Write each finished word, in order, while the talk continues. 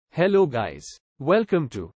Hello guys. Welcome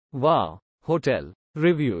to Wow Hotel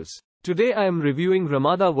Reviews. Today I am reviewing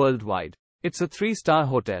Ramada Worldwide. It's a 3-star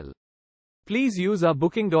hotel. Please use our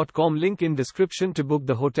booking.com link in description to book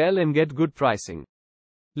the hotel and get good pricing.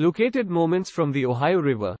 Located moments from the Ohio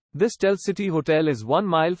River, this Tell City Hotel is 1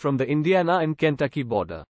 mile from the Indiana and Kentucky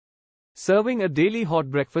border. Serving a daily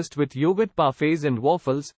hot breakfast with yogurt parfaits and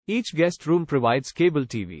waffles, each guest room provides cable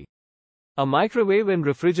TV. A microwave and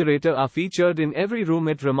refrigerator are featured in every room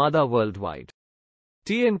at Ramada Worldwide.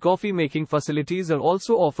 Tea and coffee making facilities are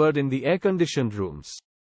also offered in the air-conditioned rooms.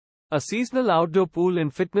 A seasonal outdoor pool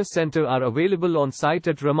and fitness center are available on site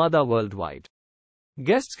at Ramada Worldwide.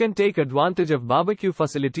 Guests can take advantage of barbecue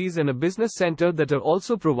facilities and a business center that are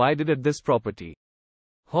also provided at this property.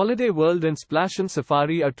 Holiday World and Splashin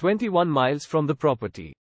Safari are 21 miles from the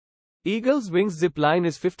property. Eagle's Wings Zipline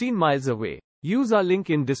is 15 miles away. Use our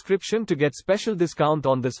link in description to get special discount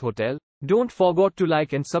on this hotel. Don't forget to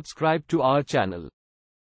like and subscribe to our channel.